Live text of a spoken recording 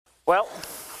Well,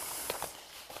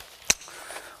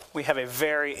 we have a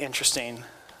very interesting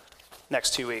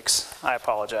next 2 weeks. I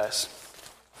apologize.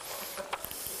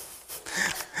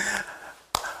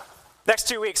 Next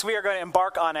 2 weeks, we are going to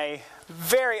embark on a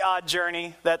very odd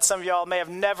journey that some of y'all may have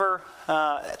never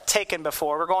taken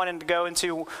before. We're going to go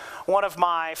into one of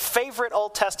my favorite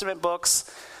Old Testament books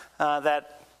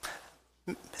that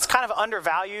it's kind of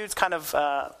undervalued, it's kind of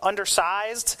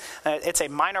undersized. It's a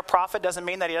minor prophet. Doesn't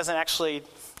mean that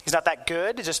he's not that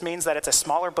good. It just means that it's a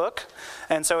smaller book.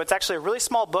 And so it's actually a really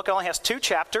small book. It only has 2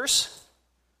 chapters.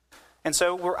 And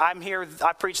so I'm here,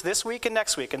 I preach this week and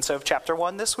next week. And so chapter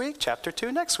 1 this week, chapter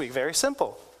 2 next week. Very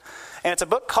simple. And it's a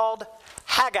book called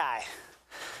Haggai.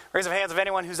 Raise of hands of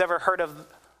anyone who's ever heard of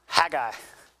Haggai.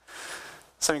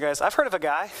 Some of you guys, I've heard of a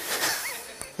guy.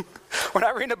 We're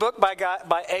not reading a book by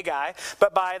a guy,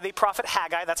 but by the prophet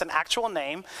Haggai. That's an actual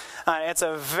name. It's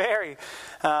a very,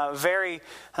 very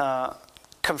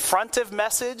confrontive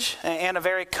message and a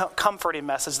very comforting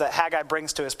message that Haggai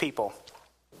brings to his people.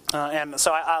 And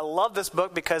so I love this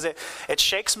book because it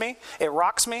shakes me, it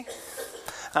rocks me,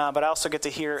 but I also get to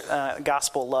hear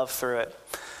gospel love through it.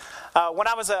 When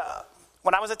I was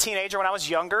a teenager, when I was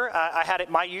younger, I had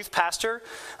my youth pastor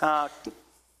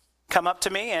come up to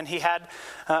me, and he had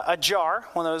a jar,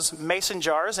 one of those mason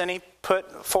jars, and he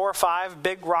put 4 or 5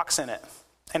 big rocks in it.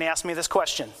 And he asked me this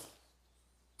question: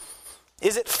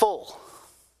 is it full?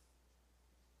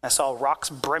 I saw rocks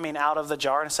brimming out of the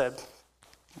jar, and I said,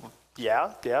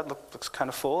 yeah, it looks kind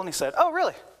of full. And he said, oh,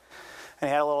 really? And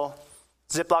he had a little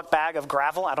Ziploc bag of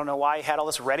gravel. I don't know why he had all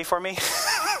this ready for me.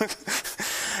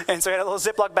 And so he had a little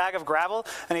Ziploc bag of gravel,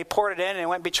 and he poured it in, and it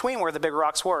went between where the big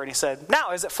rocks were. And he said,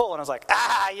 now, is it full? And I was like,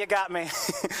 you got me.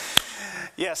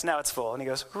 Yes, now it's full. And he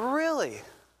goes, really?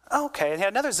 Okay. And he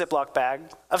had another Ziploc bag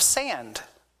of sand.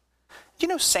 You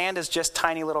know sand is just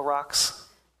tiny little rocks?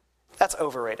 That's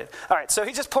overrated. All right, so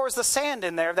he just pours the sand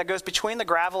in there that goes between the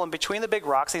gravel and between the big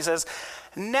rocks. He says,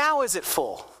 now is it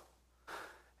full?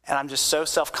 And I'm just so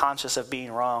self-conscious of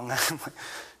being wrong.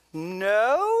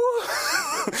 No?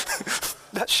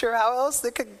 Not sure how else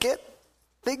they could get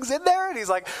things in there. And he's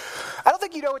like, I don't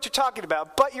think you know what you're talking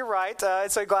about, but you're right.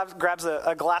 So he grabs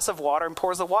a glass of water and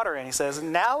pours the water in. He says,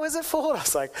 now is it full? And I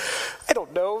was like, I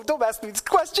don't know. Don't ask me these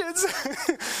questions.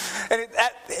 And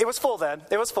it was full then.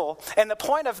 It was full. And the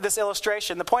point of this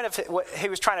illustration, the point of what he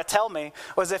was trying to tell me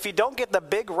was if you don't get the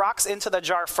big rocks into the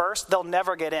jar first, they'll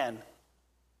never get in.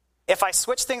 If I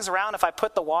switch things around, if I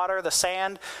put the water, the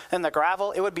sand, and the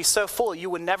gravel, it would be so full you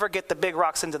would never get the big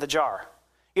rocks into the jar.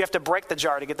 You have to break the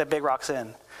jar to get the big rocks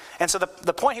in. And so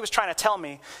the point he was trying to tell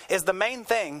me is the main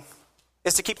thing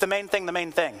is to keep the main thing the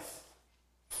main thing.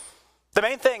 The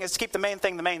main thing is to keep the main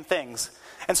thing the main things.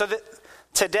 And so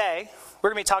today, we're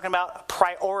going to be talking about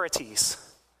priorities.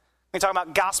 We're talking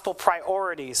about gospel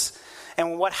priorities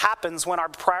and what happens when our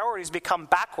priorities become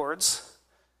backwards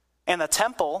and the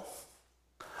temple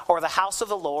or the house of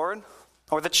the Lord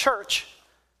or the church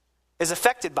is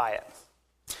affected by it.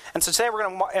 And so today we're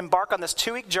going to embark on this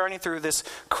 2-week journey through this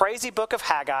crazy book of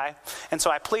Haggai. And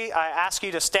so I ask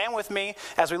you to stand with me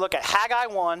as we look at Haggai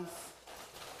 1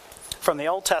 from the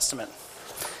Old Testament.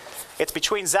 It's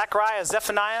between Zechariah and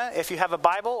Zephaniah if you have a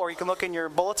Bible, or you can look in your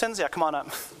bulletins. Yeah, come on up.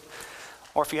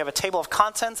 Or if you have a table of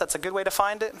contents, that's a good way to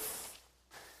find it.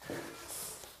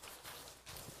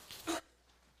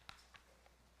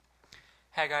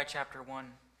 Haggai chapter 1.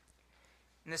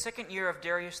 In the 2nd year of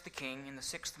Darius the king, in the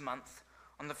 6th month,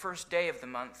 on the 1st day of the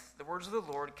month, the words of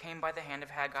the Lord came by the hand of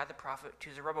Haggai the prophet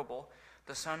to Zerubbabel,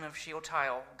 the son of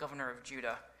Shealtiel, governor of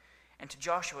Judah, and to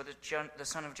Joshua, the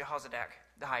son of Jehozadak,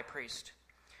 the high priest.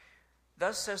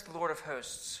 Thus says the Lord of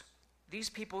hosts,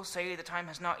 these people say the time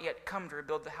has not yet come to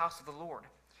rebuild the house of the Lord.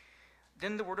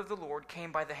 Then the word of the Lord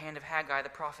came by the hand of Haggai the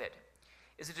prophet.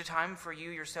 Is it a time for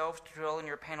you yourselves to dwell in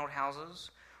your paneled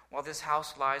houses, while this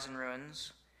house lies in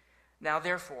ruins? Now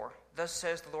therefore, thus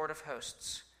says the Lord of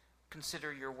hosts,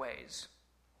 consider your ways.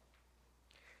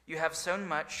 You have sown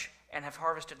much and have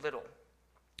harvested little.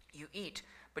 You eat,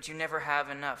 but you never have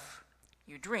enough.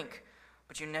 You drink,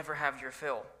 but you never have your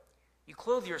fill. You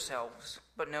clothe yourselves,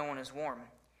 but no one is warm.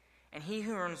 And he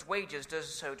who earns wages does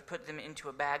so to put them into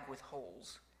a bag with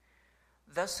holes.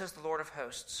 Thus says the Lord of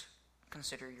hosts,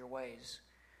 consider your ways.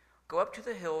 Go up to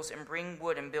the hills and bring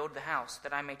wood and build the house,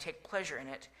 that I may take pleasure in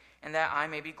it, and that I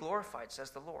may be glorified,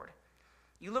 says the Lord.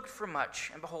 You looked for much,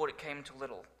 and behold, it came to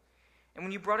little. And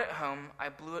when you brought it home, I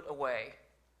blew it away.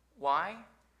 Why?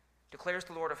 Declares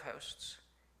the Lord of hosts.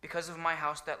 Because of my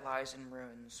house that lies in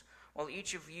ruins, while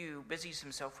each of you busies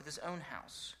himself with his own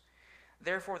house.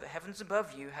 Therefore the heavens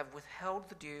above you have withheld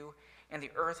the dew, and the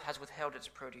earth has withheld its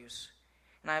produce.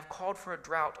 And I have called for a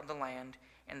drought on the land,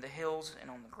 and the hills, and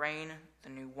on the grain, the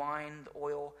new wine, the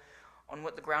oil, on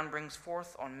what the ground brings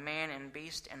forth, on man and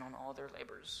beast, and on all their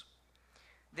labors.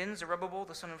 Then Zerubbabel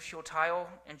the son of Shealtiel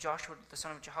and Joshua the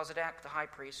son of Jehozadak the high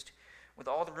priest, with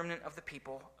all the remnant of the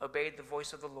people, obeyed the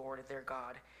voice of the Lord their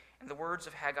God, and the words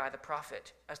of Haggai the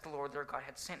prophet, as the Lord their God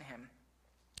had sent him.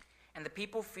 And the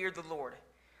people feared the Lord.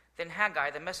 Then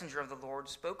Haggai the messenger of the Lord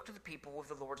spoke to the people with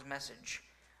the Lord's message.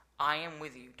 I am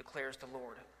with you, declares the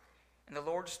Lord. And the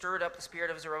Lord stirred up the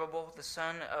spirit of Zerubbabel the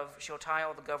son of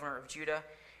Shealtiel the governor of Judah,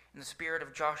 and the spirit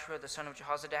of Joshua the son of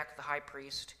Jehozadak the high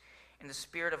priest, and the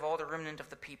spirit of all the remnant of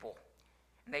the people.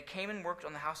 And they came and worked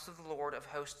on the house of the Lord of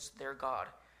hosts their God,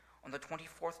 on the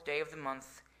 24th day of the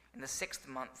month, in the 6th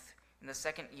month, in the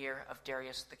 2nd year of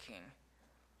Darius the king.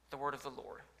 The word of the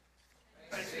Lord.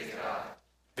 Thanks be to God.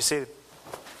 Be seated.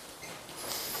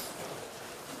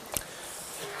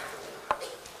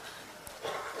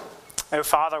 Oh,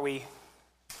 Father, we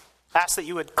ask that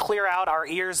you would clear out our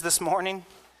ears this morning,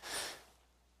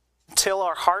 till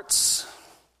our hearts,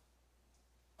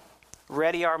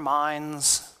 ready our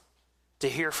minds to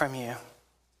hear from you.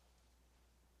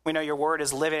 We know your word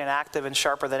is living and active and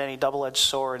sharper than any double-edged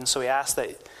sword, and so we ask that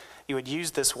you would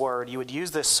use this word, you would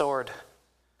use this sword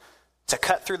to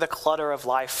cut through the clutter of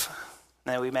life,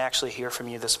 and that we may actually hear from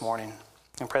you this morning.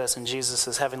 And pray this in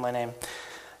Jesus' heavenly name.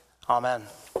 Amen.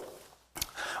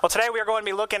 Well, today we are going to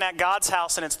be looking at God's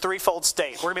house in its threefold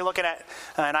state. We're going to be looking at,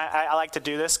 and I like to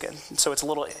do this so it's a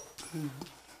little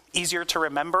easier to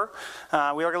remember. We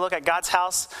are going to look at God's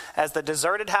house as the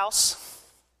deserted house,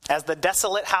 as the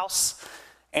desolate house,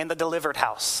 and the delivered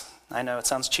house. I know it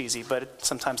sounds cheesy, but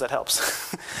sometimes that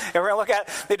helps. And we're going to look at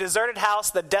the deserted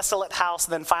house, the desolate house,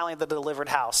 then finally the delivered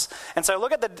house. And so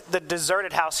look at the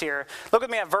deserted house here. Look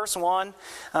with me at verse 1.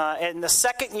 In the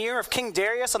 2nd year of King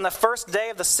Darius, on the 1st day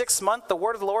of the 6th month, the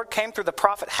word of the Lord came through the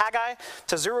prophet Haggai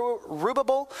to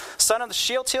Zerubbabel, son of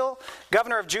Shealtiel,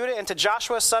 governor of Judah, and to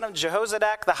Joshua, son of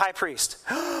Jehozadak, the high priest.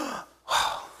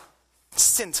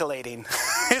 Scintillating,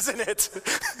 isn't it?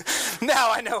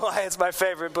 Now I know why it's my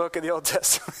favorite book in the Old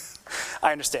Testament.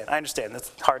 I understand.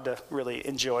 It's hard to really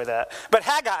enjoy that. But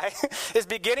Haggai is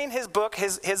beginning his book,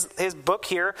 his book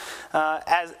here,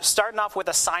 as starting off with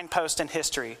a signpost in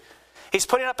history. He's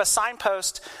putting up a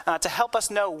signpost to help us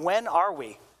know when are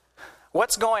we,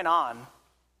 what's going on.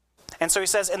 And so he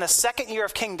says, in the 2nd year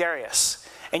of King Darius.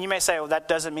 And you may say, well, that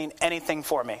doesn't mean anything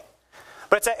for me.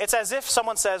 But it's as if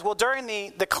someone says, well, during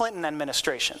the Clinton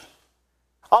administration,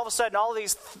 all of a sudden all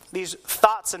these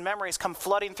thoughts and memories come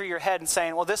flooding through your head and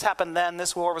saying, well, this happened then,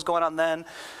 this war was going on then.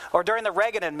 Or during the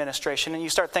Reagan administration, and you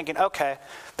start thinking, okay,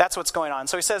 that's what's going on.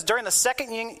 So he says, during the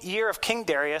 2nd year of King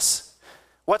Darius,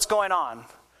 what's going on?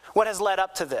 What has led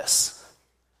up to this?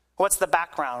 What's the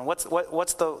background? What's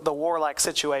the warlike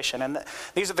situation? And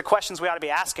these are the questions we ought to be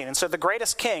asking. And so the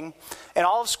greatest king in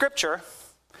all of Scripture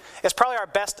is probably our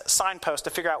best signpost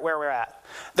to figure out where we're at.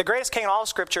 The greatest king in all of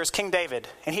Scripture is King David,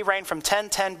 and he reigned from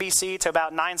 1010 BC to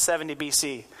about 970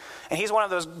 BC. And he's one of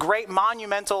those great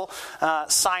monumental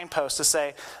signposts to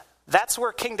say, that's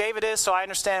where King David is, so I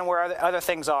understand where other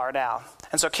things are now.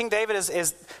 And so King David is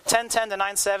 1010 to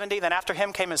 970. Then after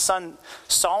him came his son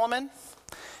Solomon.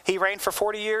 He reigned for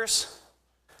 40 years.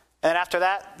 And then after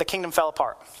that, the kingdom fell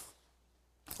apart.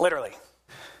 Literally.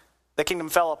 The kingdom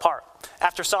fell apart.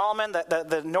 After Solomon,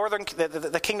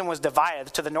 the kingdom was divided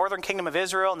to the northern kingdom of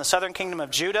Israel and the southern kingdom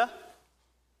of Judah.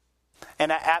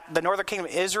 And at the northern kingdom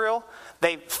of Israel,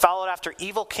 they followed after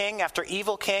evil king after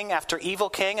evil king after evil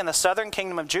king. And the southern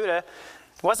kingdom of Judah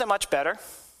wasn't much better.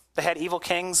 They had evil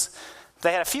kings.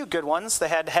 They had a few good ones. They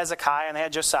had Hezekiah and they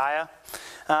had Josiah.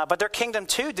 But their kingdom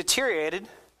too deteriorated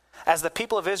as the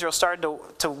people of Israel started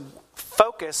to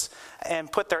focus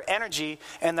and put their energy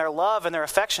and their love and their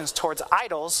affections towards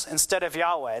idols instead of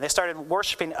Yahweh. They started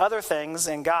worshiping other things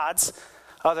and gods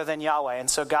other than Yahweh. And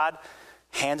so God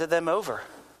handed them over.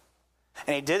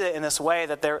 And he did it in this way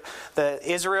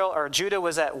that Judah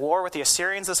was at war with the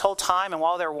Assyrians this whole time. And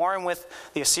while they were warring with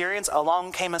the Assyrians,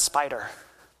 along came a spider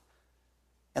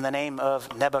in the name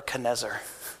of Nebuchadnezzar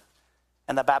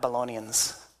and the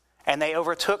Babylonians. And they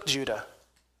overtook Judah.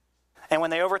 And when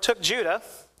they overtook Judah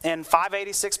in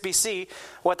 586 BC,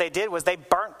 what they did was they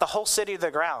burnt the whole city to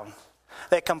the ground.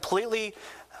 They completely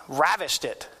ravished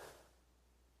it.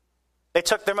 They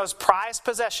took their most prized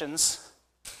possessions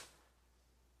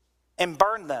and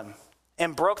burned them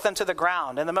and broke them to the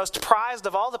ground. And the most prized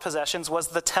of all the possessions was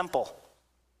the temple.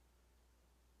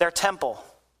 Their temple.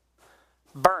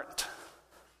 Burnt.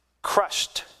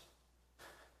 Crushed.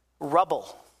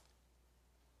 Rubble.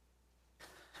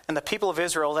 and the people of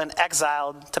Israel then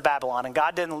exiled to Babylon. And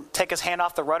God didn't take his hand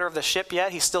off the rudder of the ship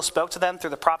yet. He still spoke to them through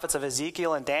the prophets of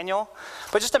Ezekiel and Daniel.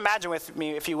 But just imagine with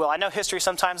me, if you will. I know history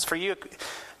sometimes for you,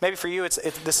 maybe for you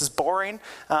this is boring.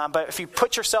 But if you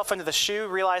put yourself into the shoe,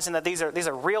 realizing that these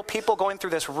are real people going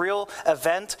through this real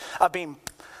event of being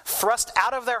thrust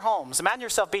out of their homes. Imagine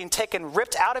yourself being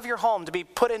ripped out of your home to be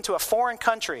put into a foreign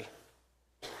country,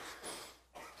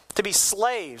 to be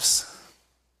slaves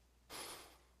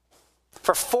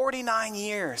for 49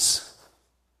 years.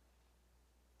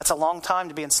 That's a long time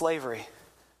to be in slavery.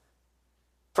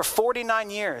 For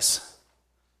 49 years,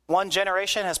 one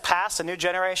generation has passed, a new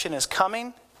generation is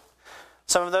coming.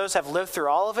 Some of those have lived through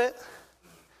all of it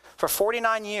for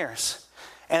 49 years.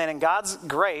 And then in God's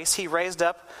grace, he raised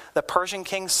up the Persian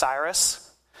king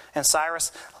Cyrus. And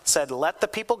Cyrus said, let the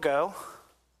people go.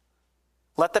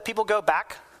 Let the people go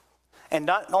back. And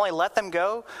not only let them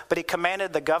go, but he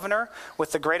commanded the governor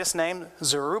with the greatest name,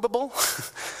 Zerubbabel,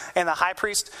 and the high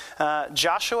priest,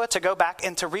 Joshua, to go back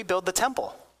and to rebuild the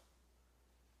temple.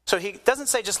 So he doesn't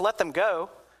say just let them go.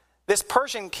 This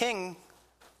Persian king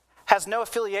has no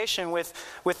affiliation with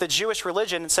the Jewish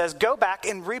religion and says, go back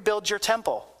and rebuild your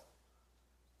temple.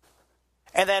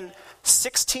 And then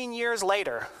 16 years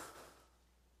later,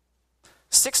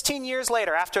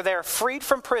 after they're freed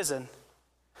from prison,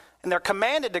 and they're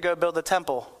commanded to go build the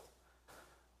temple,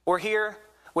 we're here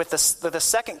with the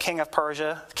second king of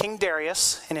Persia, King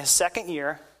Darius, in his second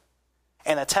year,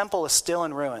 and the temple is still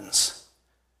in ruins.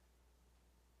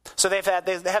 So they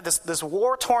have this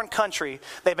war-torn country.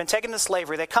 They've been taken to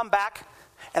slavery. They come back,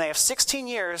 and they have 16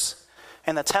 years,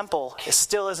 and the temple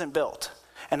still isn't built.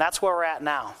 And that's where we're at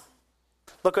now.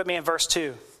 Look with me in verse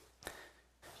 2.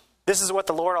 This is what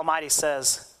the Lord Almighty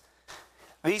says.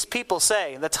 These people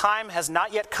say, the time has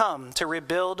not yet come to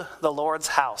rebuild the Lord's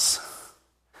house.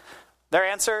 Their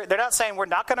answer, they're not saying we're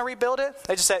not going to rebuild it.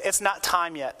 They just said, it's not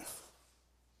time yet.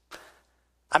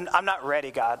 I'm not ready,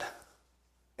 God.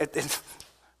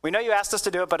 We know you asked us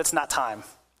to do it, but it's not time.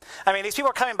 I mean, these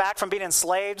people are coming back from being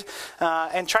enslaved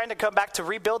and trying to come back to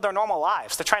rebuild their normal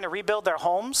lives. They're trying to rebuild their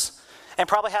homes and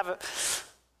probably have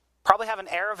an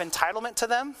air of entitlement to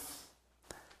them.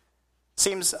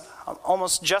 Seems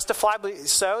almost justifiably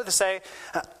so to say,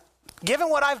 given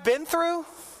what I've been through,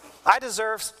 I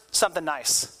deserve something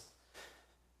nice.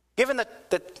 Given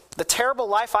the terrible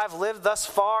life I've lived thus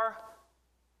far,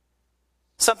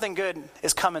 something good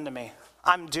is coming to me.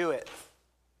 I'm due it.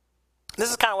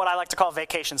 This is kind of what I like to call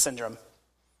vacation syndrome.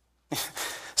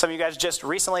 Some of you guys just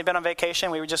recently been on vacation.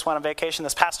 We just went on vacation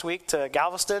this past week to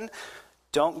Galveston.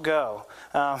 Don't go.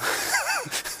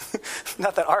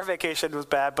 Not that our vacation was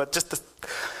bad, but just the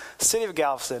city of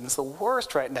Galveston is the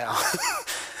worst right now.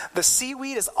 The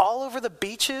seaweed is all over the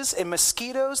beaches and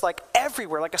mosquitoes like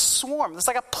everywhere, like a swarm. It's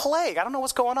like a plague. I don't know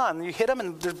what's going on. You hit them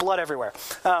and there's blood everywhere.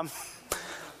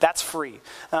 That's free.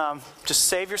 Just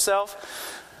save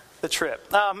yourself the trip.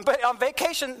 But on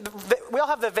vacation, we all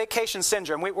have the vacation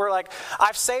syndrome. We're like,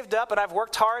 I've saved up and I've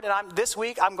worked hard, and this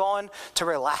week I'm going to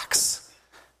relax.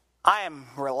 I am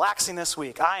relaxing this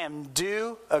week. I am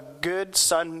due a good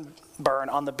sunburn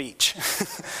on the beach.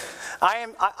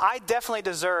 I definitely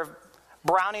deserve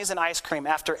brownies and ice cream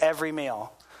after every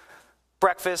meal.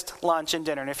 Breakfast, lunch, and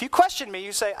dinner. And if you question me,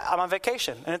 you say, I'm on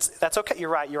vacation. And that's okay. You're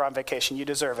right. You're on vacation. You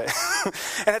deserve it.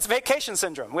 And it's vacation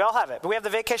syndrome. We all have it. But we have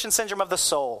the vacation syndrome of the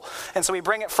soul. And so we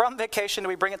bring it from vacation,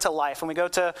 we bring it to life. When we go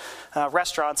to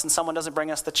restaurants and someone doesn't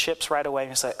bring us the chips right away,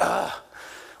 and you say,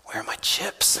 where are my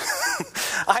chips?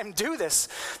 I'm due this.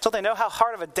 Don't they know how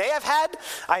hard of a day I've had?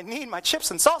 I need my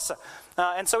chips and salsa.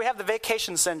 And so we have the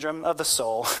vacation syndrome of the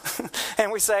soul.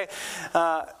 And we say,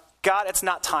 God, it's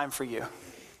not time for you.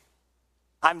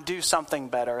 I'm due something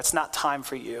better. It's not time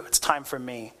for you. It's time for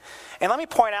me. And let me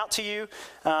point out to you,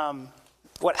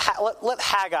 let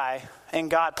Haggai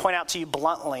and God point out to you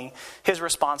bluntly his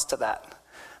response to that.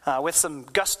 With some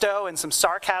gusto and some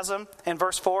sarcasm. In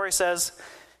verse 4, he says,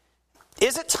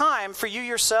 is it time for you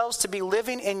yourselves to be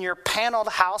living in your paneled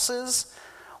houses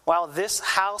while this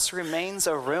house remains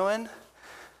a ruin?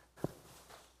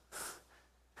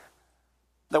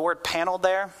 The word paneled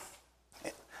there,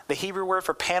 the Hebrew word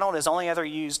for paneled is only ever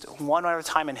used one other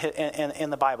time in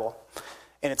the Bible.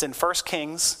 And it's in 1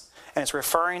 Kings, and it's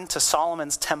referring to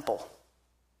Solomon's temple.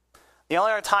 The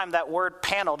only other time that word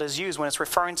paneled is used when it's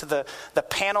referring to the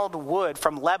paneled wood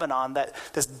from Lebanon,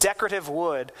 this decorative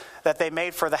wood that they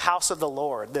made for the house of the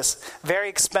Lord, this very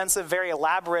expensive, very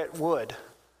elaborate wood.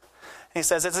 And he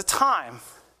says, it's a time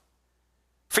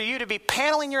for you to be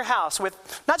paneling your house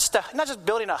with not just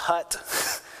building a hut,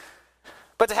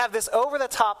 but to have this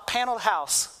over-the-top paneled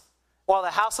house while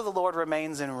the house of the Lord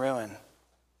remains in ruin.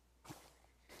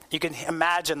 You can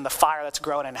imagine the fire that's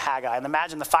growing in Haggai and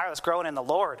imagine the fire that's growing in the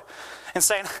Lord and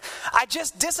saying, I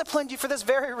just disciplined you for this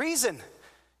very reason.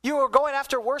 You were going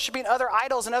after worshiping other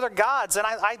idols and other gods, and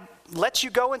I let you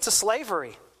go into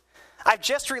slavery. I've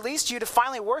just released you to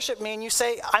finally worship me, and you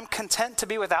say, I'm content to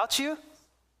be without you?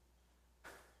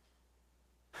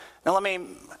 Now let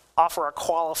me offer a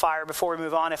qualifier before we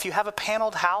move on. If you have a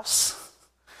paneled house,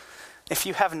 if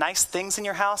you have nice things in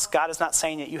your house, God is not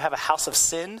saying that you have a house of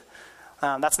sin.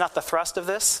 That's not the thrust of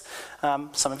this.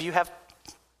 Some of you have,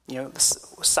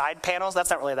 side panels. That's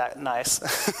not really that nice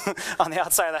on the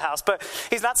outside of the house. But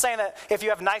he's not saying that if you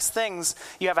have nice things,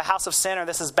 you have a house of sin or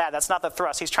this is bad. That's not the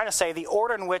thrust. He's trying to say the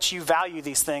order in which you value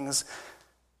these things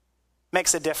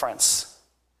makes a difference.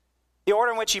 The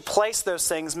order in which you place those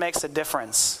things makes a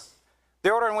difference.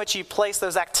 The order in which you place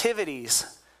those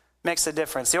activities makes a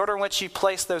difference. The order in which you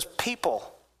place those people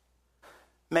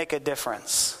make a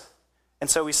difference. And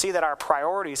so we see that our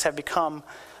priorities have become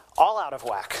all out of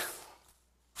whack.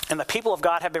 And the people of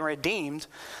God have been redeemed.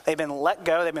 They've been let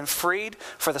go. They've been freed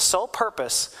for the sole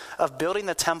purpose of building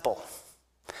the temple.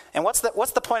 And what's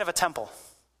the point of a temple?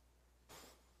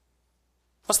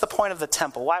 What's the point of the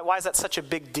temple? Why is that such a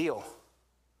big deal?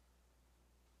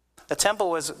 The temple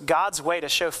was God's way to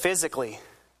show physically,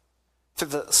 through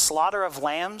the slaughter of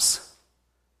lambs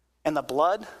and the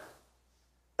blood,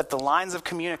 that the lines of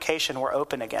communication were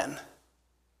open again.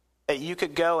 That you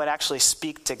could go and actually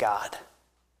speak to God.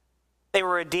 They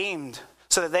were redeemed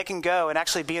so that they can go and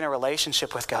actually be in a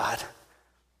relationship with God.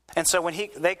 And so when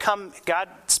they come, God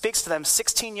speaks to them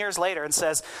 16 years later and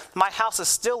says, my house is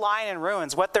still lying in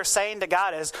ruins. What they're saying to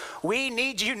God is, we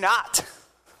need you not.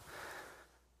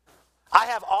 I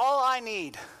have all I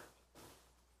need.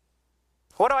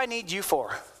 What do I need you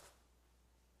for?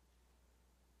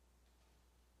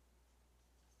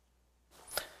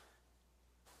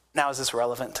 Now, is this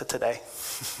relevant to today?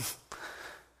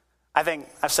 I think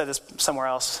I've said this somewhere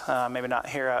else, maybe not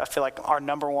here. I feel like our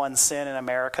number one sin in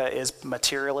America is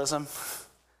materialism.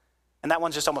 And that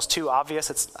one's just almost too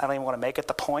obvious. I don't even want to make it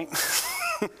the point.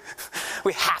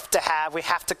 We have to have, we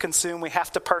have to consume, we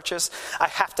have to purchase. I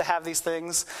have to have these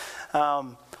things.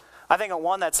 I think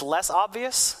one that's less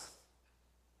obvious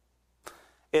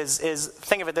is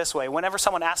think of it this way. Whenever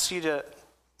someone asks you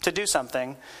to do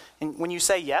something, and when you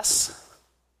say yes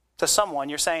to someone,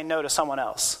 you're saying no to someone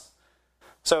else.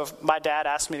 So if my dad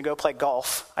asked me to go play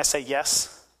golf, I say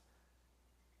yes.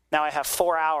 Now I have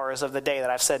 4 hours of the day that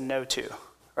I've said no to,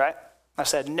 right? I've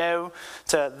said no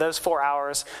to those 4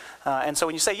 hours. And so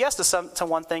when you say yes to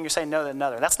one thing, you're saying no to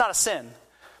another. That's not a sin.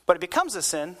 But it becomes a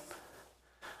sin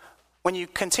when you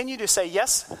continue to say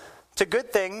yes to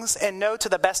good things and no to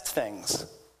the best things,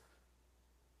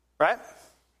 right?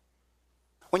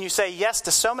 When you say yes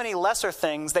to so many lesser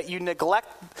things that you neglect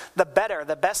the better,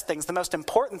 the best things, the most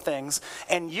important things,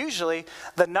 and usually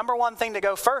the number one thing to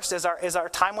go first is our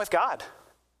time with God.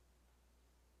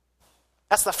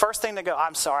 That's the first thing to go.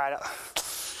 I'm sorry,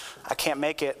 I can't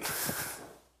make it.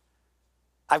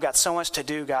 I've got so much to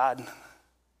do, God.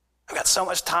 I've got so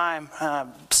much time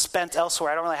spent elsewhere.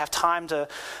 I don't really have time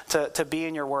to be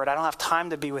in your word. I don't have time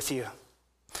to be with you.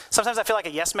 Sometimes I feel like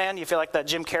a yes man. You feel like that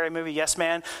Jim Carrey movie, Yes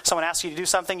Man. Someone asks you to do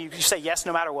something, you say yes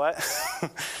no matter what.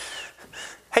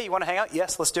 Hey, you want to hang out?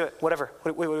 Yes, let's do it. Whatever.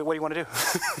 What do you want to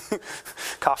do?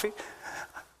 Coffee?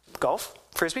 Golf?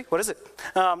 Frisbee? What is it?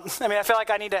 I feel like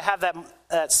I need to have that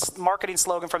marketing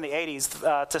slogan from the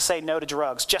 80s to say no to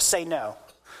drugs. Just say no.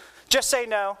 Just say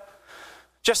no.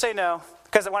 Just say no.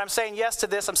 Because when I'm saying yes to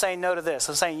this, I'm saying no to this.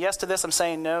 I'm saying yes to this, I'm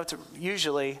saying no to,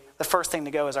 usually the first thing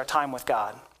to go is our time with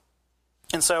God.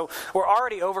 And so we're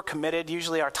already overcommitted.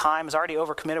 Usually our time is already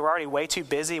overcommitted. We're already way too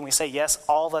busy, and we say yes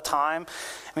all the time.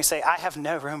 And we say, I have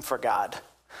no room for God.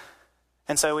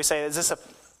 And so we say, this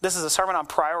is a sermon on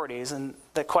priorities. And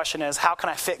the question is, how can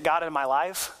I fit God into my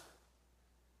life?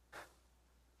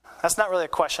 That's not really a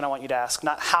question I want you to ask.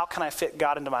 Not how can I fit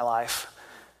God into my life?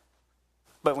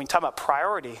 But when you talk about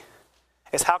priority,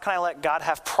 is how can I let God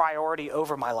have priority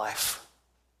over my life?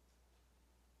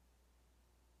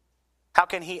 How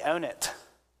can he own it?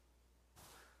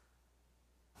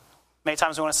 Many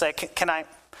times we want to say, can I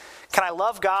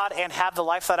love God and have the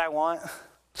life that I want?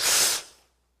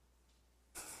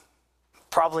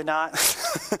 Probably not.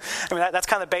 That's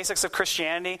kind of the basics of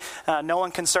Christianity. No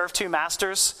one can serve two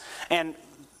masters. And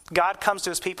God comes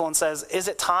to his people and says, is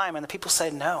it time? And the people say,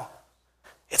 no,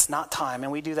 it's not time.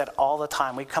 And we do that all the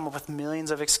time. We come up with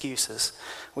millions of excuses.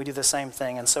 We do the same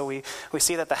thing. And so we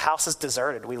see that the house is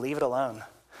deserted. We leave it alone.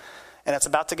 And it's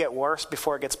about to get worse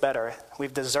before it gets better.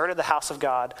 We've deserted the house of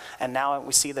God, and now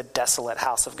we see the desolate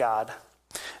house of God.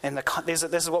 And this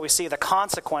is what we see, the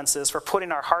consequences for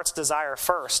putting our heart's desire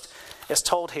first is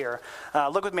told here.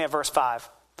 Look with me at verse 5.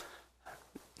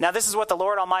 Now this is what the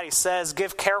Lord Almighty says,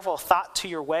 give careful thought to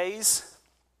your ways.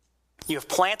 You have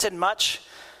planted much,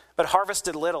 but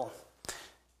harvested little.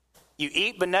 You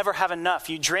eat, but never have enough.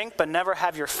 You drink, but never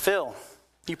have your fill.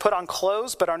 You put on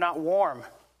clothes, but are not warm.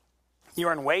 You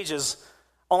earn wages,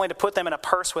 only to put them in a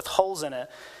purse with holes in it.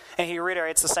 And he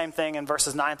reiterates the same thing in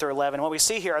verses 9 through 11. What we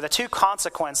see here are the two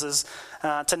consequences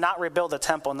to not rebuild the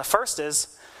temple. And the first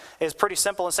is pretty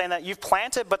simple in saying that you've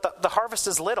planted, but the harvest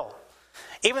is little.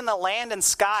 Even the land and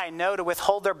sky know to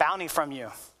withhold their bounty from you.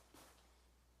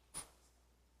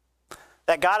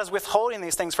 That God is withholding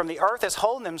these things from the earth, is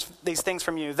holding these things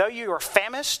from you. Though you are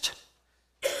famished,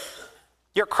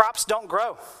 your crops don't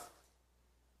grow.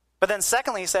 But then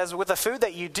secondly, he says, with the food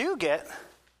that you do get,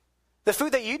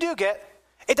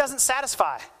 it doesn't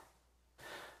satisfy.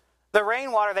 The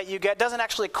rainwater that you get doesn't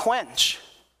actually quench.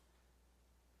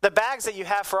 The bags that you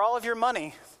have for all of your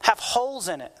money have holes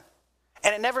in it,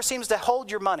 and it never seems to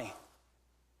hold your money.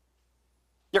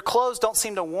 Your clothes don't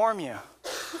seem to warm you.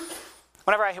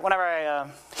 Whenever I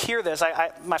hear this,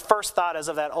 my first thought is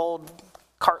of that old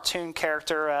cartoon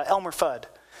character, Elmer Fudd.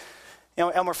 You know,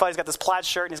 Elmer Fudd's got this plaid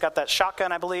shirt, and he's got that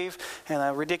shotgun, I believe, and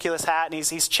a ridiculous hat, and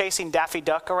he's chasing Daffy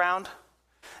Duck around.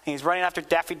 And he's running after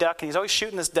Daffy Duck, and he's always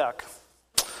shooting this duck.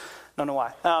 Don't know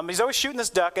why. He's always shooting this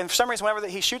duck, and for some reason, whenever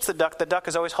he shoots the duck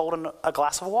is always holding a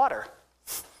glass of water.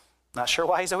 Not sure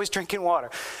why he's always drinking water.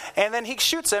 And then he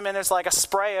shoots him, and there's like a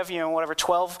spray of,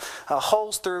 12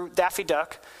 holes through Daffy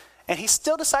Duck. And he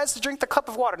still decides to drink the cup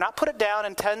of water, not put it down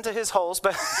and tend to his holes,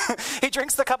 but he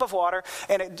drinks the cup of water,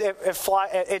 and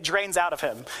it drains out of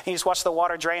him. And you just watch the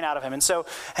water drain out of him. And so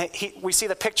we see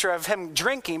the picture of him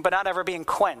drinking, but not ever being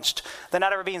quenched. They're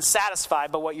not ever being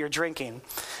satisfied by what you're drinking.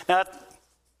 Now, that's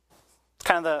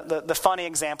kind of the funny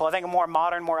example. I think a more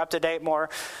modern, more up-to-date, more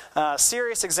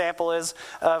serious example is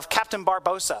of Captain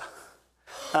Barbossa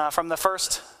from the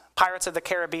first Pirates of the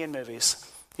Caribbean movies.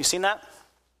 You seen that?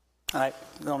 I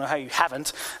don't know how you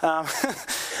haven't.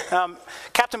 Captain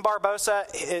Barbossa,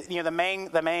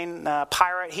 the main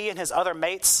pirate, he and his other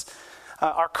mates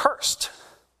are cursed.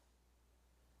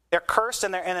 They're cursed,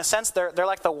 and in a sense, they're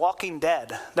like the Walking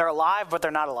Dead. They're alive, but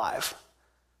they're not alive.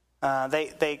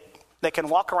 They can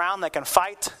walk around, they can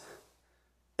fight,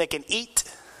 they can eat,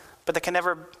 but they can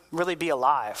never really be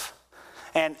alive.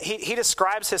 And he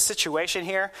describes his situation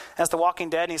here as the Walking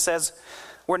Dead, and he says,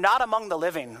 we're not among the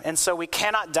living, and so we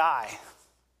cannot die.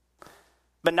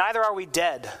 But neither are we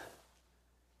dead.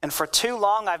 And for too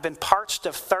long I've been parched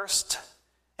of thirst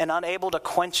and unable to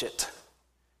quench it.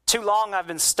 Too long I've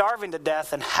been starving to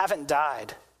death and haven't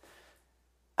died.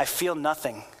 I feel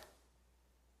nothing,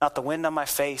 not the wind on my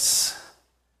face,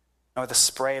 nor the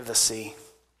spray of the sea.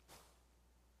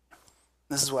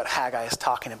 This is what Haggai is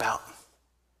talking about.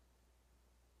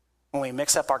 When we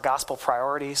mix up our gospel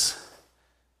priorities,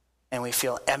 and we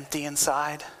feel empty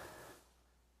inside,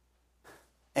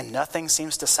 and nothing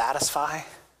seems to satisfy.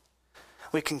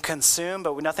 We can consume,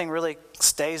 but nothing really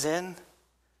stays in.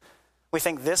 We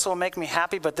think this will make me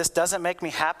happy, but this doesn't make me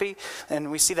happy,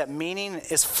 and we see that meaning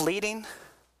is fleeting.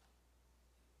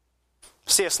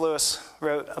 C.S. Lewis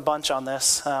wrote a bunch on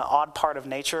this, Odd Part of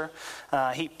Nature.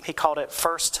 He called it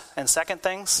first and second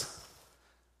things,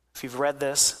 if you've read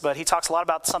this. But he talks a lot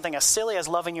about something as silly as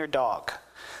loving your dog.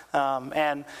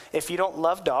 And if you don't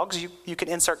love dogs, you can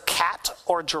insert cat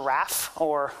or giraffe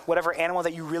or whatever animal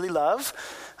that you really love.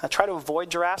 Try to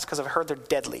avoid giraffes because I've heard they're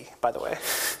deadly, by the way.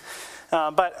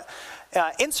 But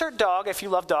insert dog if you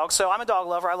love dogs. So I'm a dog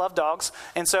lover. I love dogs.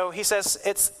 And so he says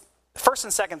it's first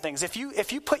and second things. If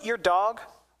you put your dog,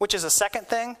 which is a second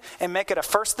thing, and make it a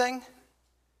first thing,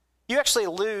 you actually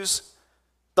lose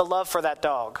the love for that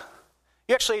dog.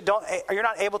 You're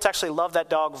not able to actually love that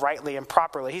dog rightly and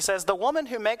properly. He says, the woman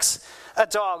who makes a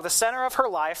dog the center of her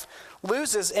life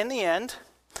loses in the end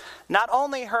not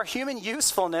only her human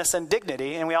usefulness and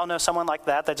dignity, and we all know someone like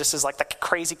that just is like the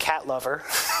crazy cat lover,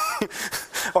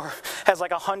 or has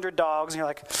like 100 dogs, and you're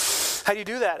like, how do you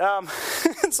do that?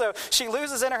 And so she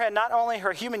loses in her head not only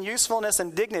her human usefulness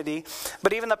and dignity,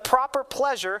 but even the proper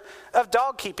pleasure of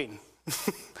dog keeping.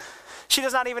 She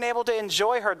is not even able to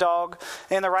enjoy her dog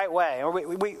in the right way. Or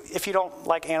if you don't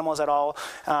like animals at all,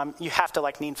 you have to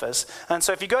like ninfas. And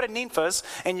so if you go to ninfas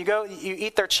and you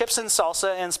eat their chips and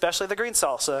salsa, and especially the green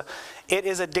salsa, it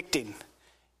is addicting.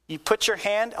 You put your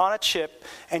hand on a chip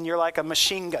and you're like a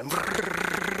machine gun.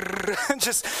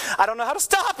 I don't know how to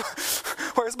stop.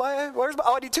 Where's my,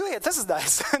 I need 2 hands. This is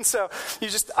nice. And so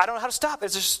I don't know how to stop.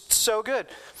 It's just so good.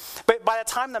 But by the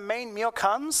time the main meal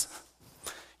comes,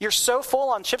 You're so full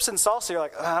on chips and salsa, you're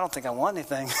like, I don't think I want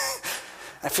anything.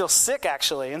 I feel sick,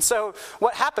 actually. And so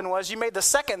what happened was you made the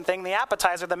second thing, the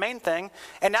appetizer, the main thing,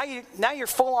 and now you're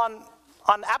full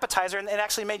on appetizer, and it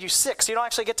actually made you sick. So you don't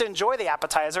actually get to enjoy the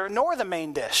appetizer nor the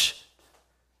main dish.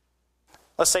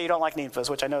 Let's say you don't like Ninfa's,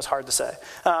 which I know is hard to say.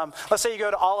 Let's say you go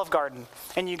to Olive Garden,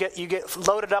 and you get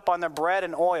loaded up on their bread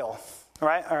and oil,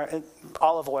 right? Or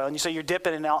olive oil, and you're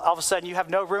dipping, and all of a sudden you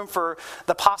have no room for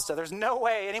the pasta. There's no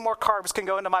way any more carbs can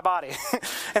go into my body.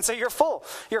 And so you're full.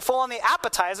 You're full on the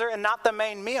appetizer and not the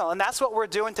main meal. And that's what we're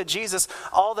doing to Jesus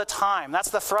all the time.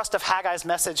 That's the thrust of Haggai's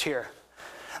message here.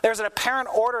 There's an apparent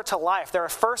order to life. There are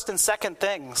first and second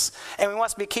things. And we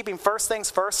must be keeping first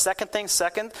things first, second things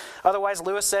second. Otherwise,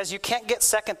 Lewis says you can't get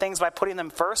second things by putting them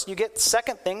first. You get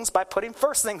second things by putting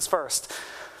first things first.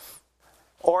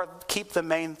 Or keep the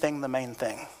main thing the main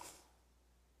thing.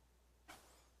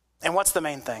 And what's the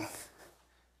main thing?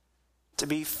 To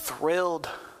be thrilled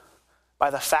by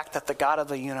the fact that the God of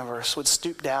the universe would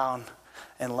stoop down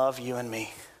and love you and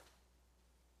me.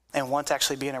 And want to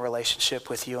actually be in a relationship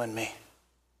with you and me.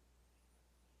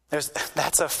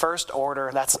 That's a first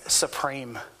order. That's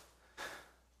supreme.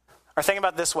 Or think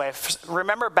about it this way.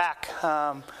 Remember back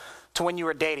to when you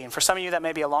were dating. For some of you, that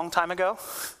may be a long time ago.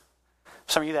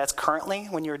 Some of you, that's currently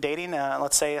when you were dating,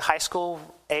 let's say high school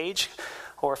age,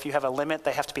 or if you have a limit,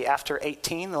 they have to be after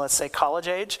 18, let's say college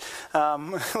age.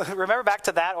 Remember back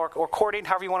to that, or courting,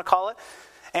 however you want to call it,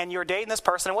 and you're dating this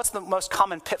person, and what's the most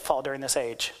common pitfall during this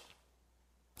age?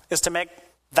 Is to make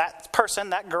that person,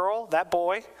 that girl, that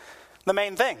boy, the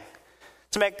main thing.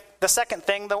 To make the second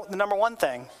thing the number one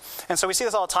thing. And so we see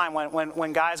this all the time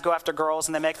when guys go after girls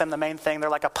and they make them the main thing. They're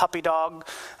like a puppy dog,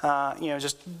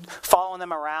 just following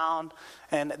them around.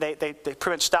 And they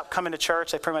pretty much stop coming to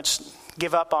church. They pretty much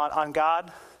give up on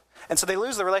God. And so they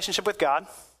lose the relationship with God.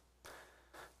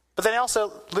 But then they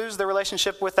also lose the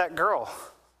relationship with that girl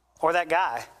or that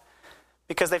guy.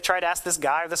 Because they've tried to ask this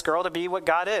guy or this girl to be what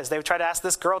God is. They've tried to ask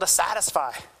this girl to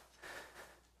satisfy.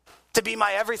 To be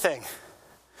my everything.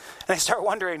 And they start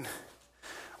wondering,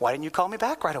 why didn't you call me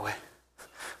back right away?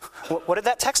 What did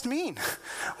that text mean?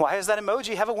 Why does that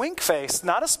emoji have a wink face,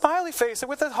 not a smiley face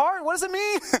with a heart? What does it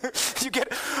mean? You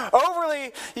get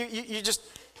overly,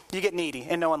 you get needy,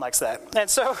 and no one likes that. And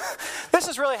so this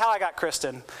is really how I got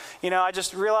Kristen. I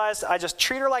just realized I just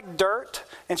treat her like dirt,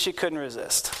 and she couldn't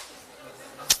resist.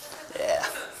 Yeah.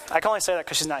 I can only say that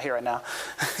because she's not here right now.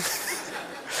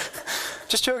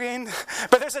 Just joking.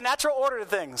 But there's a natural order to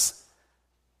things.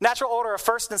 Natural order of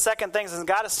first and second things. And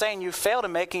God is saying you failed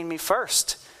in making me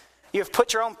first. You have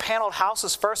put your own paneled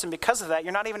houses first, and because of that,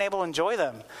 you're not even able to enjoy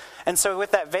them. And so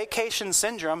with that vacation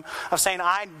syndrome of saying,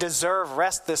 I deserve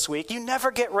rest this week, you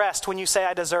never get rest when you say,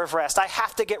 I deserve rest. I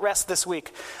have to get rest this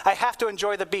week. I have to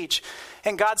enjoy the beach.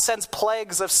 And God sends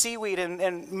plagues of seaweed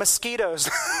and mosquitoes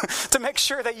to make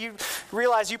sure that you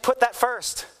realize you put that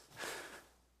first.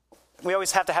 We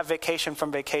always have to have vacation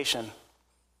from vacation.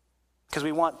 Because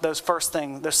we want those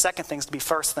second things to be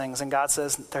first things. And God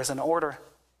says there's an order.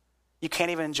 You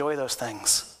can't even enjoy those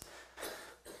things.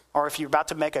 Or if you're about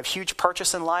to make a huge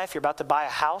purchase in life, you're about to buy a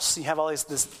house, you have all these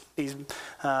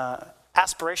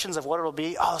aspirations of what it'll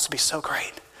be. Oh, this will be so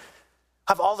great.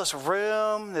 Have all this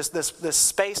room, this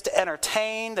space to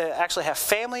entertain, to actually have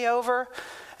family over.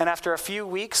 And after a few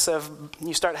weeks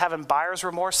you start having buyer's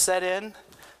remorse set in. And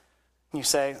you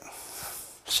say,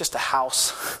 it's just a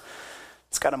house.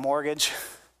 It's got a mortgage,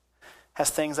 has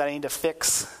things I need to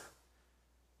fix,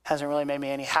 hasn't really made me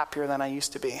any happier than I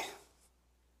used to be.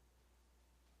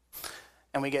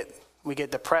 And we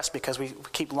get depressed because we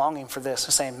keep longing for this.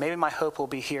 We're saying, maybe my hope will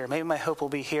be here, maybe my hope will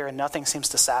be here, and nothing seems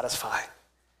to satisfy.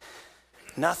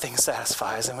 Nothing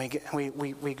satisfies, and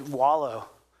we wallow,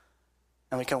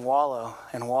 and we can wallow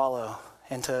and wallow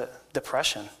into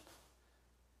depression.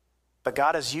 But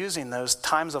God is using those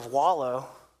times of wallow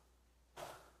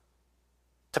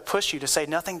to push you to say,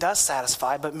 nothing does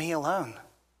satisfy but me alone.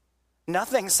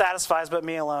 Nothing satisfies but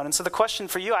me alone. And so the question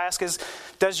for you I ask is,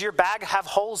 does your bag have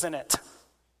holes in it?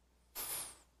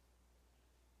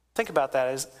 Think about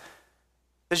that.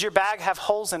 Does your bag have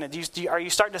holes in it? Are you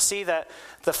starting to see that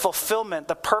the fulfillment,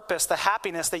 the purpose, the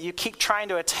happiness that you keep trying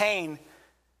to attain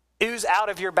ooze out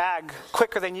of your bag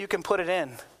quicker than you can put it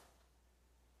in?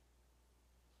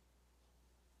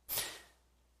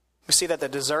 We see that the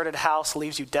deserted house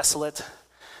leaves you desolate.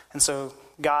 And so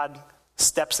God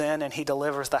steps in and he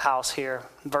delivers the house here.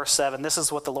 Verse 7, this is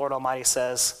what the Lord Almighty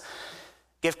says.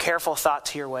 Give careful thought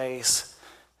to your ways.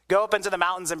 Go up into the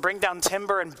mountains and bring down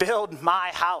timber and build my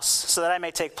house so that I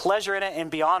may take pleasure in it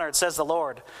and be honored, says the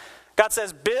Lord. God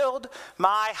says, build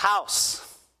my house.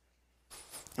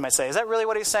 You might say, is that really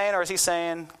what he's saying? Or is he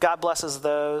saying, God blesses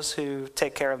those who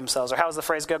take care of themselves? Or how does the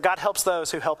phrase go? God helps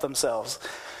those who help themselves.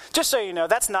 Just so you know,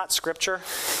 that's not scripture.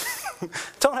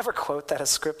 Don't ever quote that as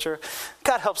scripture.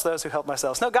 God helps those who help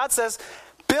themselves. No, God says,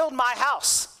 build my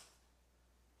house.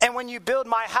 And when you build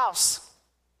my house,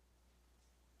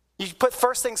 you put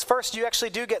first things first, you actually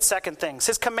do get second things.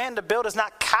 His command to build is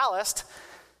not calloused.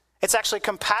 It's actually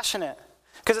compassionate.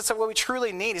 Because it's what we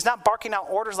truly need. He's not barking out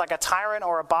orders like a tyrant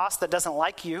or a boss that doesn't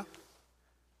like you.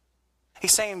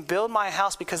 He's saying, build my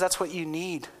house because that's what you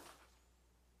need.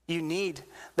 You need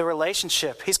the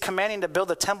relationship. He's commanding to build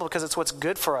the temple because it's what's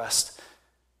good for us.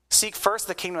 Seek first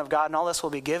the kingdom of God and all this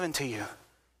will be given to you.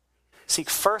 Seek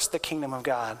first the kingdom of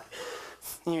God.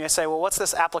 And you say, well, what's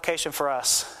this application for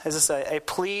us? Is this a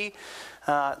plea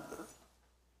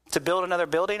to build another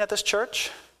building at this church?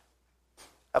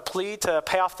 A plea to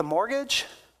pay off the mortgage?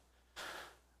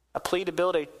 A plea to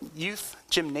build a youth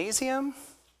gymnasium?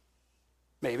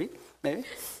 Maybe.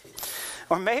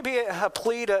 Or maybe a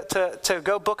plea to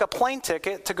go book a plane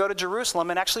ticket to go to Jerusalem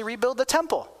and actually rebuild the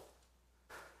temple.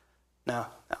 No,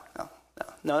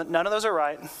 none of those are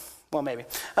right. Well, maybe.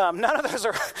 None of those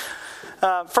are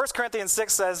 1 Corinthians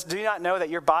 6 says, do you not know that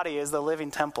your body is the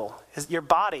living temple? Your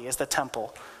body is the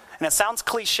temple. And it sounds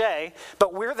cliche,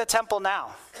 but we're the temple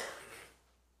now.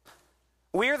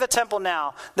 We're the temple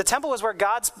now. The temple was where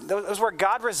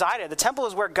God resided. The temple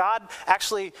is where God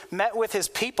actually met with his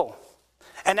people.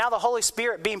 And now the Holy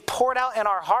Spirit being poured out in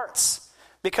our hearts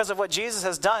because of what Jesus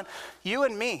has done. You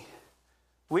and me,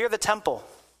 we are the temple.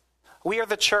 We are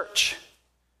the church.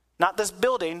 Not this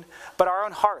building, but our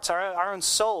own hearts, our own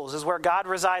souls is where God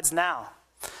resides now.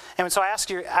 And so I ask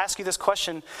you this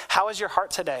question, how is your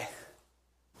heart today?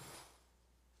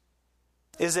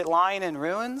 Is it lying in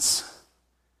ruins?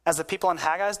 As the people in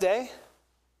Haggai's day?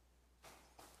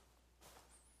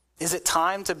 Is it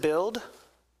time to build?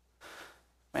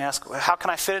 I ask, how can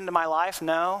I fit into my life?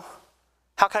 No.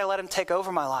 How can I let him take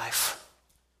over my life?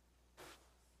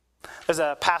 There's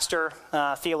a pastor,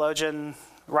 theologian,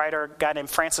 writer, guy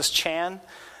named Francis Chan,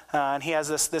 and he has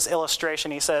this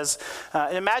illustration. He says,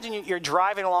 imagine you're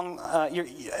driving along,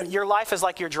 your life is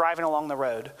like you're driving along the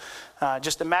road.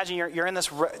 Just imagine you're in this,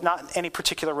 not any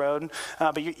particular road,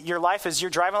 but your life is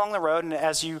you're driving along the road, and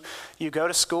as you go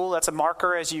to school, that's a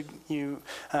marker. As you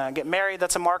get married,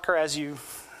 that's a marker. As you,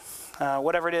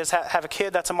 whatever it is, have a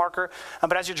kid, that's a marker.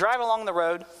 But as you're driving along the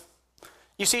road,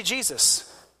 you see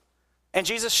Jesus. And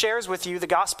Jesus shares with you the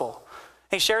gospel.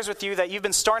 He shares with you that you've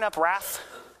been storing up wrath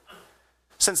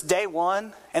since day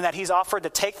one, and that he's offered to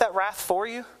take that wrath for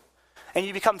you. And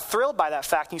you become thrilled by that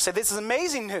fact. And you say, this is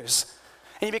amazing news.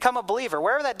 And you become a believer.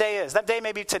 Wherever that day is, that day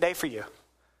may be today for you.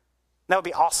 That would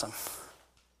be awesome.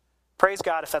 Praise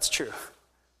God if that's true.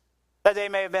 That day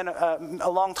may have been a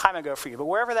long time ago for you. But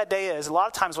wherever that day is, a lot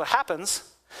of times what happens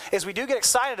is we do get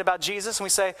excited about Jesus and we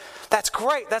say, that's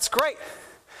great.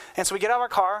 And so we get out of our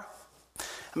car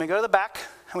and we go to the back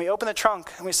and we open the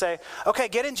trunk and we say, okay,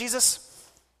 get in, Jesus.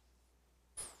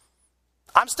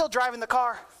 I'm still driving the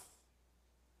car.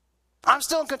 I'm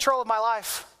still in control of my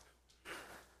life.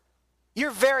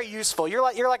 You're very useful. You're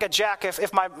like a jack.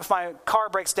 If my car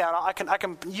breaks down, I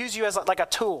can use you as like a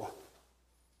tool.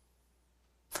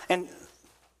 And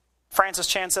Francis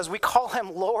Chan says, we call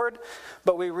him Lord,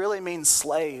 but we really mean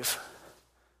slave.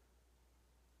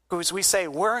 Because we say,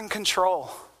 we're in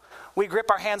control. We grip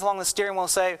our hands along the steering wheel and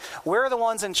say, we're the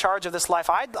ones in charge of this life.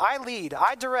 I lead,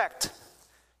 I direct.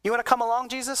 You want to come along,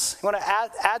 Jesus? You want to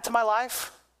add to my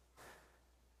life?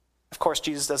 Of course,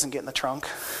 Jesus doesn't get in the trunk.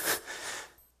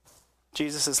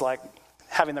 Jesus is like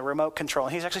having the remote control.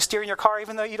 He's actually steering your car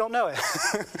even though you don't know it.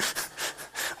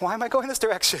 Why am I going this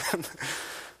direction?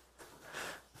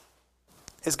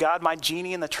 Is God my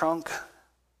genie in the trunk?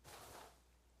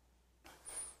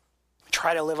 We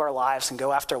try to live our lives and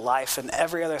go after life and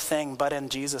every other thing but in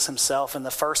Jesus himself and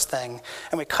the first thing.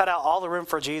 And we cut out all the room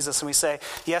for Jesus and we say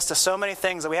yes to so many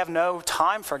things that we have no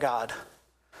time for God.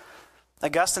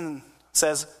 Augustine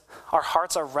says, our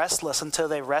hearts are restless until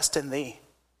they rest in thee.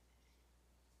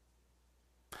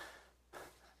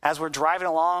 As we're driving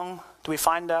along, do we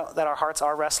find out that our hearts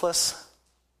are restless?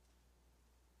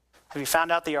 Have you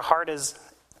found out that your heart is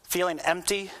feeling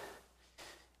empty?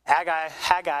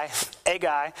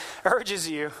 Agai urges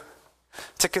you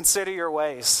to consider your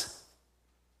ways.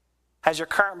 Has your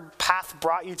current path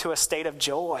brought you to a state of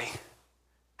joy?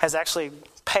 Has actually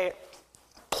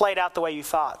played out the way you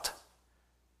thought?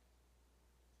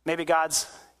 Maybe God's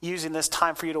using this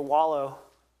time for you to wallow,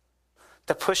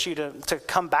 to push you to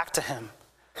come back to him.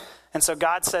 And so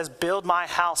God says, build my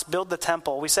house, build the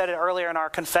temple. We said it earlier in our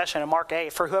confession in Mark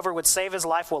 8, for whoever would save his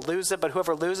life will lose it, but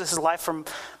whoever loses his life from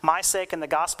my sake and the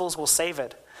gospel's will save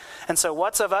it. And so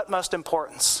what's of utmost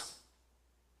importance?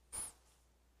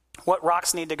 What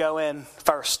rocks need to go in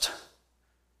first?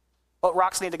 What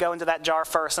rocks need to go into that jar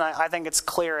first? And I think it's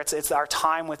clear. It's our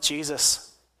time with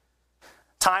Jesus.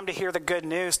 Time to hear the good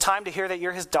news. Time to hear that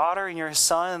you're his daughter and you're his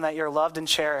son and that you're loved and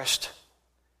cherished.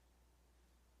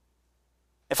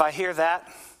 If I hear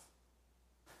that,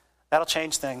 that'll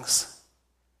change things.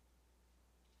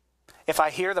 If I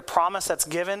hear the promise that's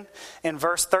given in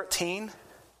verse 13,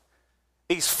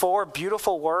 these 4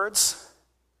 beautiful words,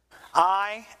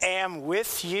 I am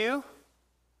with you.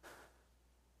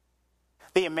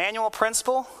 The Emmanuel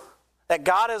principle, that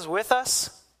God is with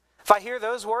us. If I hear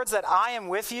those words, that I am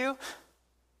with you,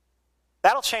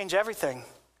 that'll change everything.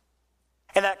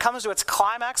 And that comes to its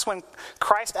climax when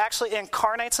Christ actually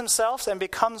incarnates himself and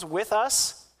becomes with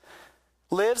us,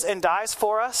 lives and dies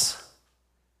for us.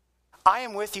 I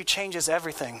am with you changes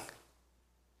everything.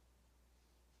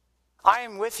 I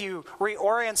am with you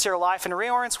reorients your life and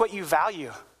reorients what you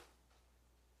value.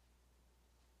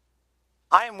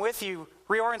 I am with you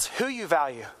reorients who you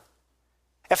value.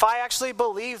 If I actually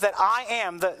believe that I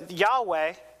am, that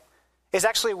Yahweh is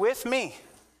actually with me,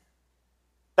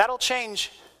 that'll change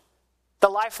the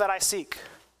life that I seek.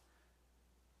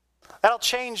 That'll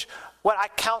change what I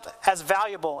count as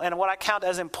valuable and what I count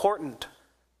as important.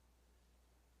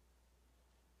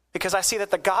 Because I see that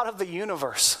the God of the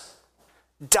universe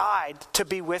died to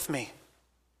be with me.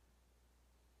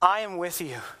 I am with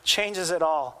you. Changes it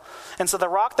all. And so the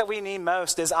rock that we need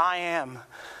most is I am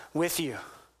with you,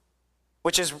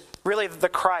 which is really the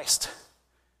Christ.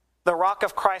 The rock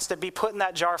of Christ to be put in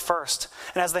that jar first.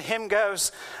 And as the hymn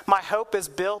goes, my hope is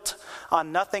built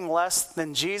on nothing less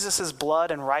than Jesus'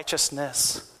 blood and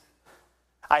righteousness.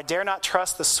 I dare not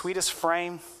trust the sweetest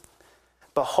frame,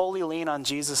 but wholly lean on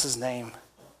Jesus' name.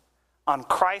 On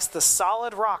Christ, the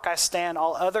solid rock I stand,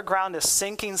 all other ground is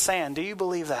sinking sand. Do you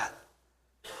believe that?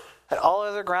 That all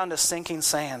other ground is sinking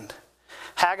sand.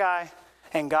 Haggai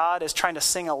and God is trying to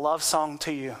sing a love song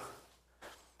to you.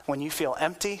 When you feel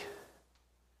empty,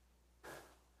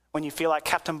 when you feel like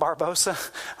Captain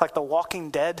Barbosa, like the Walking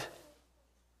Dead,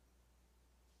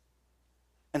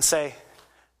 and say,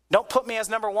 don't put me as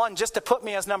number one just to put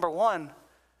me as number one.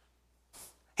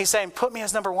 He's saying, put me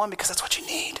as number one because that's what you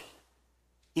need.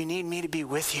 You need me to be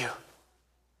with you,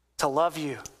 to love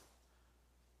you.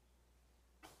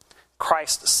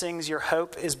 Christ sings, your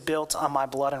hope is built on my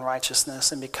blood and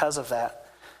righteousness. And because of that,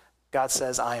 God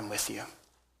says, I am with you.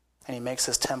 And he makes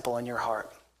his temple in your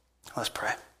heart. Let's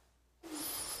pray.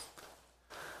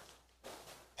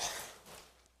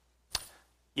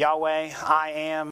 Yahweh, I am